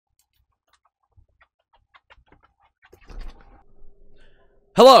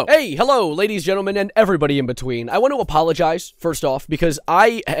Hello. Hey, hello, ladies, gentlemen, and everybody in between. I want to apologize, first off, because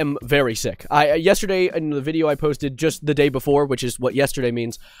I am very sick. Yesterday, in the video I posted just the day before, which is what yesterday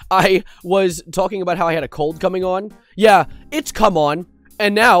means, I was talking about how I had a cold coming on. Yeah, it's come on.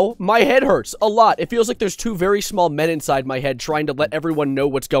 And now, my head hurts a lot. It feels like there's two very small men inside my head trying to let everyone know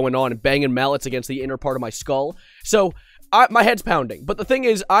what's going on and banging mallets against the inner part of my skull. So, my head's pounding. But the thing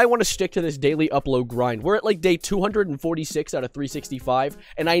is, I want to stick to this daily upload grind. We're at like day 246 out of 365,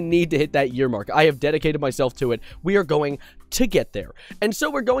 and I need to hit that year mark. I have dedicated myself to it. We are going to get there. And so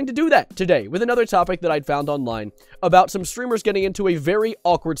we're going to do that today with another topic that I'd found online about some streamers getting into a very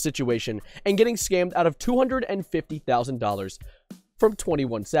awkward situation and getting scammed out of $250,000 from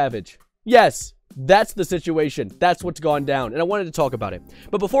 21 Savage. Yes, that's the situation. That's what's gone down, and I wanted to talk about it.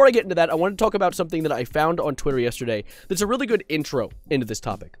 But before I get into that, I want to talk about something that I found on Twitter yesterday that's a really good intro into this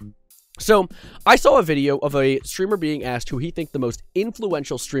topic. So, I saw a video of a streamer being asked who he thinks the most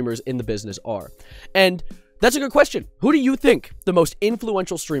influential streamers in the business are. And that's a good question. Who do you think the most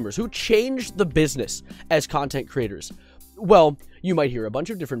influential streamers, who changed the business as content creators? Well, you might hear a bunch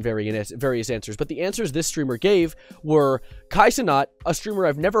of different various answers, but the answers this streamer gave were Kai Cenat, a streamer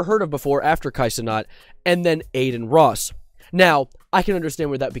I've never heard of before after Kai Cenat, and then Adin Ross. Now, I can understand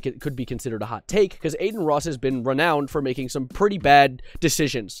where that could be considered a hot take, because Adin Ross has been renowned for making some pretty bad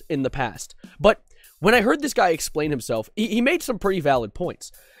decisions in the past. But when I heard this guy explain himself, he made some pretty valid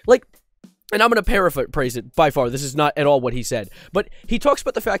points. Like, and I'm going to paraphrase it by far. This is not at all what he said. But he talks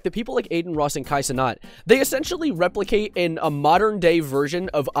about the fact that people like Adin Ross and Kai Cenat, they essentially replicate in a modern-day version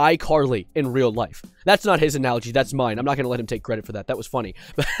of iCarly in real life. That's not his analogy. That's mine. I'm not going to let him take credit for that. That was funny.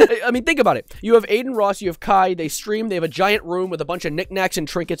 But, I mean, think about it. You have Adin Ross, you have Kai. They stream. They have a giant room with a bunch of knickknacks and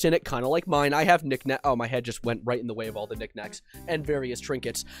trinkets in it, kind of like mine. I have knickknacks. Oh, my head just went right in the way of all the knickknacks and various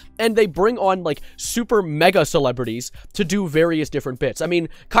trinkets. And they bring on, like, super mega celebrities to do various different bits. I mean,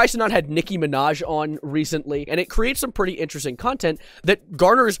 Kai Cenat had Nicki Minaj on recently, and it creates some pretty interesting content that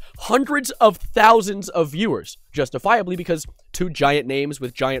garners hundreds of thousands of viewers, justifiably, because two giant names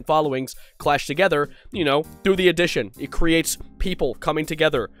with giant followings clash together, you know, through the addition. It creates people coming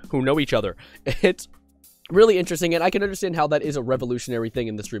together who know each other. It's really interesting, and I can understand how that is a revolutionary thing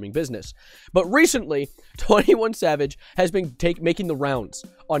in the streaming business. But recently, 21 Savage has been making the rounds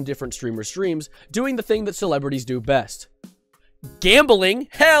on different streamers' streams, doing the thing that celebrities do best. Gambling,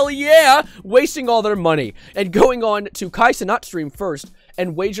 hell yeah, wasting all their money, and going on to Kai Cenat's stream first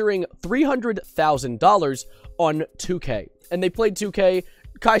and wagering $300,000 on 2K. And they played 2K.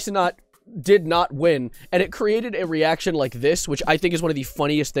 Kai Cenat did not win, and it created a reaction like this, which I think is one of the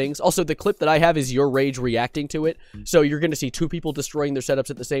funniest things. Also, the clip that I have is your rage reacting to it, so you're gonna see two people destroying their setups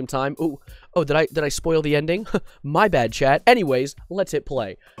at the same time. Ooh, oh, did I spoil the ending? My bad, chat. Anyways, let's hit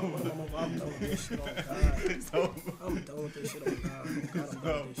play. I'm done with this shit on God. I'm done with this shit on God.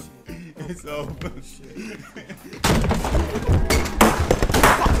 It's over.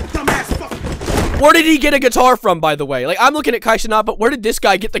 Dumbass fuck. Where did he get a guitar from, by the way? Like, I'm looking at Kai Cenat, but where did this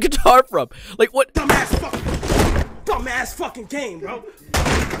guy get the guitar from? Like, what? Dumbass fucking game, bro. Get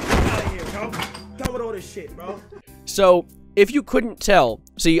out of here, bro. Done with all this shit, bro. So, if you couldn't tell,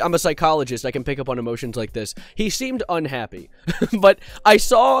 see, I'm a psychologist, I can pick up on emotions like this. He seemed unhappy. But I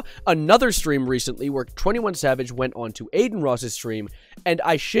saw another stream recently where 21 Savage went on to Adin Ross's stream, and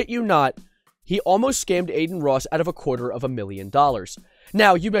I shit you not, he almost scammed Adin Ross out of $250,000.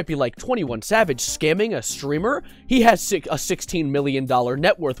 Now, you might be like, 21 Savage scamming a streamer? He has a $16 million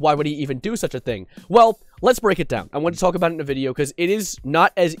net worth. Why would he even do such a thing? Well, let's break it down. I want to talk about it in a video because it is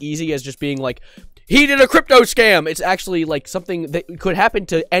not as easy as just being like, he did a crypto scam. It's actually like something that could happen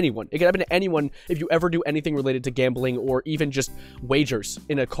to anyone. It could happen to anyone if you ever do anything related to gambling or even just wagers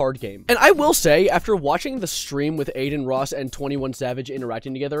in a card game. And I will say, after watching the stream with Adin Ross and 21 Savage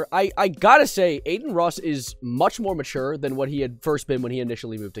interacting together, I gotta say, Adin Ross is much more mature than what he had first been when he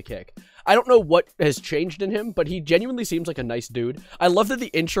initially moved to Kick. I don't know what has changed in him, but he genuinely seems like a nice dude. I love that the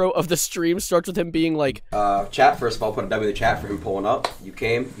intro of the stream starts with him being like, chat, first of all, put a W in the chat for him pulling up. You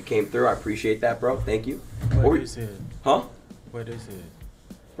came through. I appreciate that, bro. Thank you. What this is? Huh? What this is?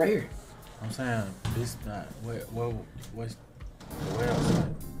 Right here. I'm saying this not. What's the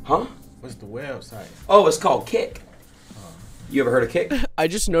website? Huh? What's the website? Oh, it's called Kick. You ever heard of Kick? I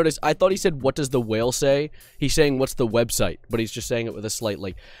just noticed, I thought he said, what does the whale say? He's saying, what's the website? But he's just saying it with a slight,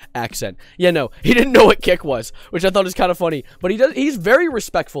 like, accent. Yeah, no, he didn't know what Kick was, which I thought was kind of funny. But he's very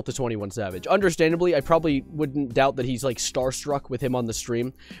respectful to 21 Savage. Understandably, I probably wouldn't doubt that he's, like, starstruck with him on the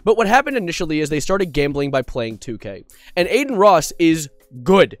stream. But what happened initially is they started gambling by playing 2K. And Adin Ross is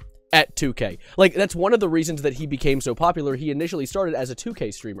good at 2K. Like, that's one of the reasons that he became so popular. He initially started as a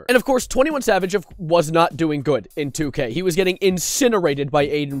 2K streamer. And of course, 21 Savage was not doing good in 2K. He was getting incinerated by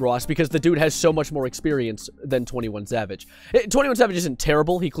Adin Ross because the dude has so much more experience than 21 Savage. 21 Savage isn't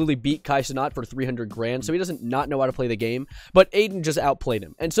terrible. He clearly beat Kai Cenat for 300 grand, so he doesn't not know how to play the game, but Adin just outplayed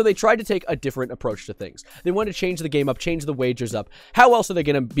him. And so they tried to take a different approach to things. They wanted to change the game up, change the wagers up. How else are they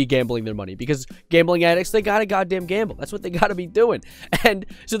going to be gambling their money? Because gambling addicts, they gotta goddamn gamble. That's what they gotta be doing. And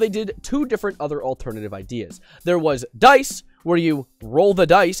so they did two different other alternative ideas. There was dice, where you roll the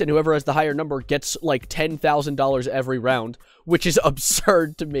dice, and whoever has the higher number gets like $10,000 every round, which is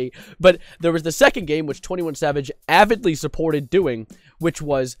absurd to me. But there was the second game, which 21 Savage avidly supported doing, which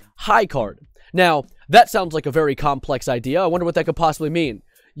was high card. Now, that sounds like a very complex idea. I wonder what that could possibly mean.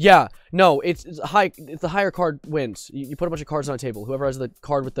 Yeah, no, it's the higher card wins. You put a bunch of cards on a table. Whoever has the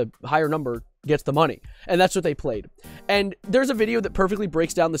card with the higher number gets the money. And that's what they played. And there's a video that perfectly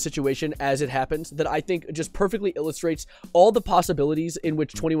breaks down the situation as it happens that I think just perfectly illustrates all the possibilities in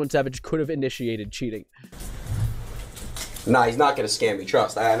which 21 Savage could have initiated cheating. Nah, he's not gonna scam me,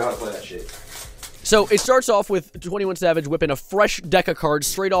 trust. I know how to play that shit. So it starts off with 21 Savage whipping a fresh deck of cards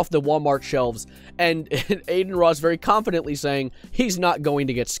straight off the Walmart shelves, and Adin Ross very confidently saying he's not going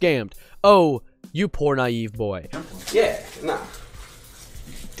to get scammed. Oh, you poor naive boy. Yeah, nah.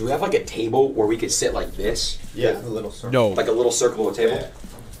 Do we have like a table where we could sit like this? Yeah, a little circle. No. Like a little circle of a table? Yeah.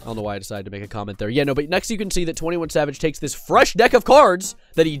 I don't know why I decided to make a comment there. Yeah, no, but next you can see that 21 Savage takes this fresh deck of cards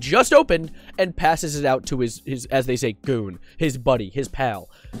that he just opened and passes it out to his as they say, goon, his buddy, his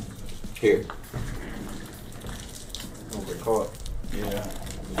pal. Here. Don't get caught. Yeah.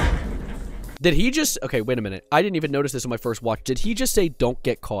 Did he just... Okay, wait a minute. I didn't even notice this on my first watch. Did he just say, don't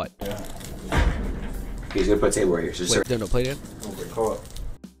get caught? Yeah. He's gonna put a table right here. So Wait, no, play it again. Don't get caught.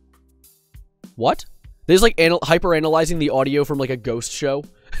 What? They're just like hyper-analyzing the audio from like a ghost show.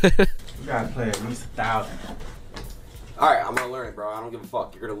 You gotta play at least 1,000. Alright, I'm gonna learn it, bro. I don't give a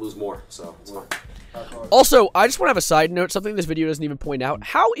fuck. You're gonna lose more, so it's fine. Also, I just want to have a side note, something this video doesn't even point out.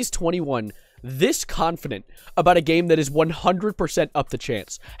 How is 21 this confident about a game that is 100% up to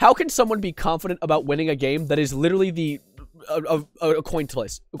chance? How can someone be confident about winning a game that is literally a coin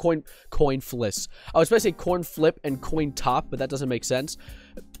fliss? Coin fliss. I was supposed to say coin flip and coin top, but that doesn't make sense.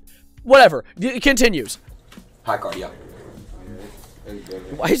 Whatever. It continues. High card, yeah.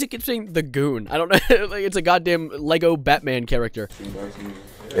 Why does it keep saying the goon? I don't know. Like it's a goddamn Lego Batman character.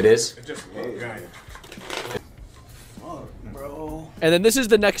 It is? Bro. And then this is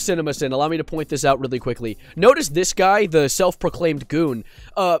the next cinema sin. Allow me to point this out really quickly. Notice this guy, the self-proclaimed goon,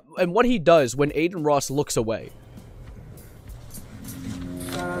 and what he does when Adin Ross looks away.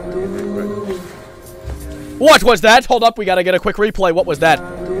 What was that? Hold up, we gotta get a quick replay. What was that?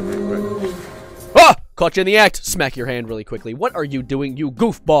 Ah! Caught you in the act. Smack your hand really quickly. What are you doing, you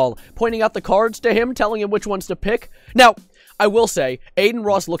goofball? Pointing out the cards to him, telling him which ones to pick? Now, I will say, Adin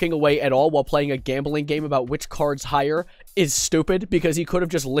Ross looking away at all while playing a gambling game about which card's higher is stupid because he could have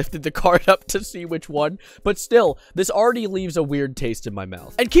just lifted the card up to see which one. But still, this already leaves a weird taste in my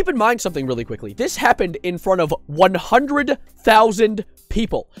mouth. And keep in mind something really quickly. This happened in front of 100,000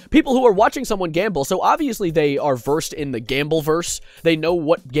 people. People who are watching someone gamble, so obviously they are versed in the gamble-verse. They know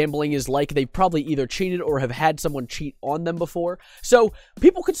what gambling is like. They've probably either cheated or have had someone cheat on them before. So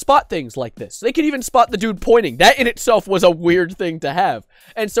people could spot things like this. They could even spot the dude pointing. That in itself was a weird thing to have.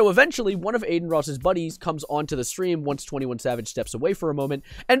 And so eventually, one of Adin Ross's buddies comes onto the stream once 21 Savage steps away for a moment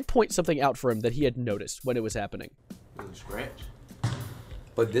and points something out for him that he had noticed when it was happening. Scratch.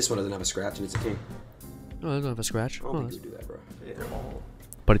 But this one doesn't have a scratch and it's a king. Oh, it doesn't have a scratch. I don't think you do that, bro.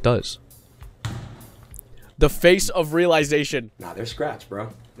 But it does. The face of realization. Nah, they're scratched, bro.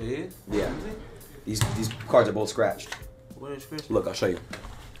 It is? Yeah. These cards are both scratched. What is scratch? Look, I'll show you.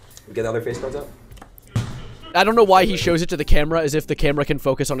 Get the other face cards up. I don't know why he shows it to the camera as if the camera can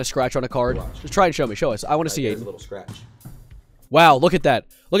focus on a scratch on a card. Just try and show me. Show us. I want to see There's it. a little scratch. Wow, look at that.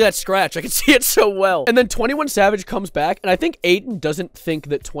 Look at that scratch. I can see it so well. And then 21 Savage comes back, and I think Adin doesn't think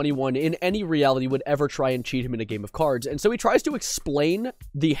that 21 in any reality would ever try and cheat him in a game of cards. And so he tries to explain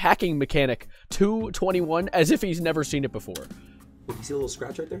the hacking mechanic to 21 as if he's never seen it before. You see a little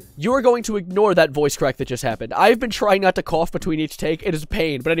scratch right there? You are going to ignore that voice crack that just happened. I've been trying not to cough between each take. It is a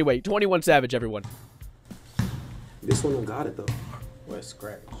pain. But anyway, 21 Savage, everyone. This one don't got it, though. What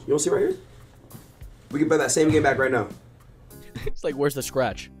scratch? You don't see right here? We can play that same game back right now. It's like, where's the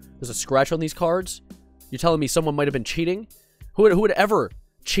scratch? There's a scratch on these cards? You're telling me someone might have been cheating? Who would ever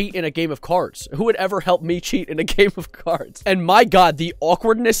cheat in a game of cards? Who would ever help me cheat in a game of cards? And my god, the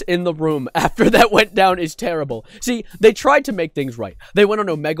awkwardness in the room after that went down is terrible. See, they tried to make things right. They went on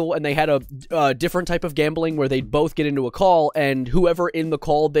Omegle and they had a different type of gambling where they'd both get into a call, and whoever in the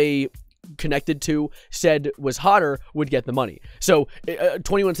call they connected to said was hotter would get the money. So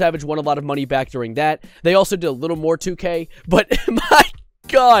 21 Savage won a lot of money back during that. They also did a little more 2K, but my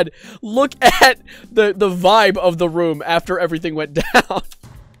god, look at the vibe of the room after everything went down.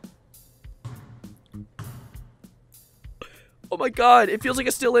 Oh my god, it feels like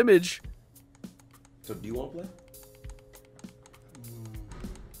a still image. So do you want to play?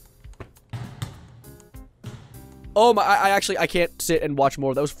 Oh my, I can't sit and watch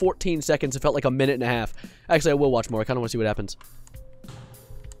more. That was 14 seconds. It felt like a minute and a half. Actually, I will watch more. I kind of want to see what happens.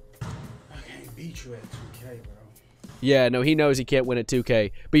 I can't beat you at 2K, bro. Yeah, no, he knows he can't win at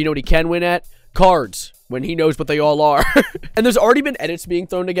 2K. But you know what he can win at? Cards. When he knows what they all are. And there's already been edits being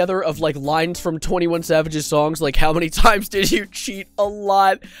thrown together of, like, lines from 21 Savage's songs. Like, how many times did you cheat? A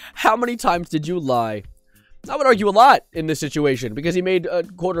lot. How many times did you lie? I would argue a lot in this situation because he made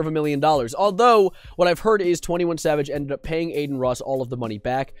 $250,000. Although, what I've heard is 21 Savage ended up paying Adin Ross all of the money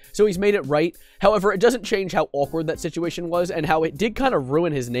back, so he's made it right. However, it doesn't change how awkward that situation was and how it did kind of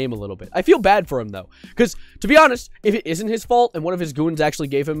ruin his name a little bit. I feel bad for him, though, because, to be honest, if it isn't his fault and one of his goons actually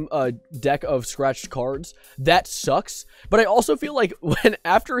gave him a deck of scratched cards, that sucks. But I also feel like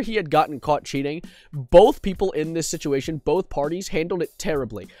after he had gotten caught cheating, both people in this situation, both parties, handled it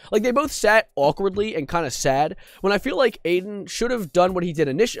terribly. Like, they both sat awkwardly and kind of sad, when I feel like Adin should have done what he did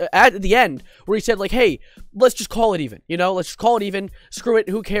at the end, where he said, like, hey, let's just call it even, you know, let's just call it even, screw it,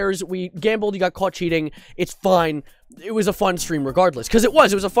 who cares, we gambled, you got caught cheating, it's fine. It was a fun stream regardless, because it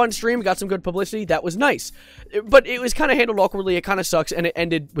was a fun stream, got some good publicity, that was nice, but it was kind of handled awkwardly, it kind of sucks, and it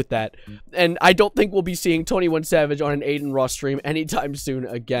ended with that, and I don't think we'll be seeing 21 Savage on an Adin Ross stream anytime soon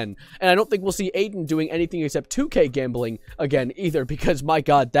again, and I don't think we'll see Adin doing anything except 2K gambling again either, because my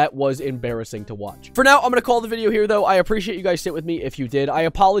god, that was embarrassing to watch. For now, I'm gonna call the video here though. I appreciate you guys sitting with me if you did. I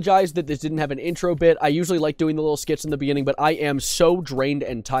apologize that this didn't have an intro bit. I usually like doing the little skits in the beginning, but I am so drained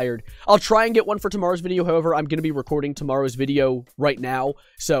and tired. I'll try and get one for tomorrow's video, however, I'm gonna be recording tomorrow's video right now,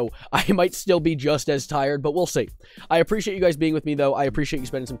 so I might still be just as tired, but we'll see. I appreciate you guys being with me, though. I appreciate you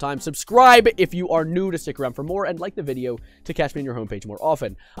spending some time. Subscribe if you are new to stick around for more, and like the video to catch me on your homepage more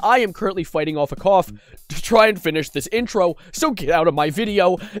often. I am currently fighting off a cough to try and finish this intro, so get out of my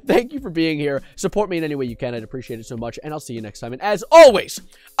video. Thank you for being here. Support me in any way you can. I'd appreciate it so much, and I'll see you next time. And as always,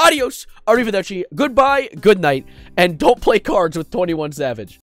 adios, arrivederci, goodbye, good night, and don't play cards with 21 Savage.